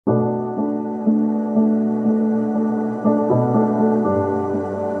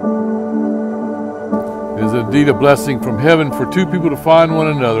indeed a blessing from heaven for two people to find one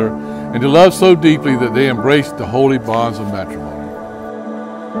another and to love so deeply that they embrace the holy bonds of matrimony.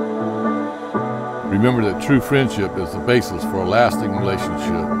 Remember that true friendship is the basis for a lasting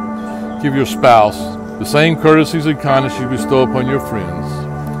relationship. Give your spouse the same courtesies and kindness you bestow upon your friends,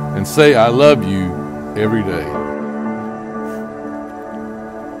 and say, "I love you," every day.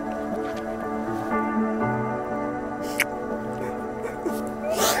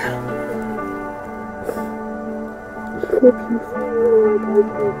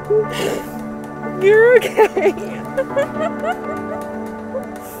 You're okay.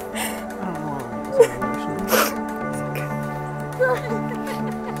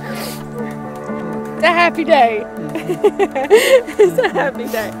 It's a happy day. It's a happy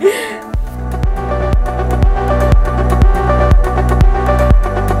day.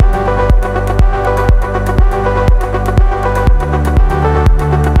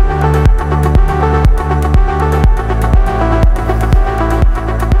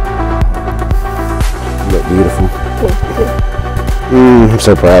 Beautiful. I'm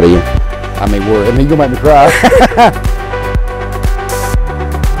so proud of you. I mean, you're gonna make me cry.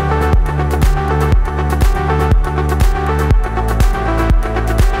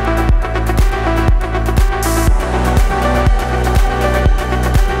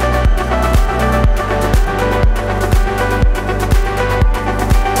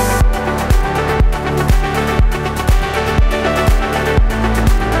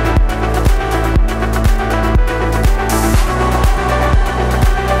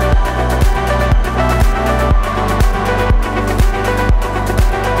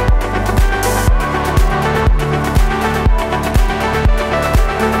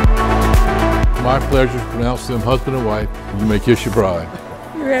 My pleasure to pronounce them husband and wife. You may kiss your bride.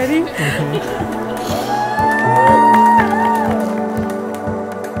 You ready?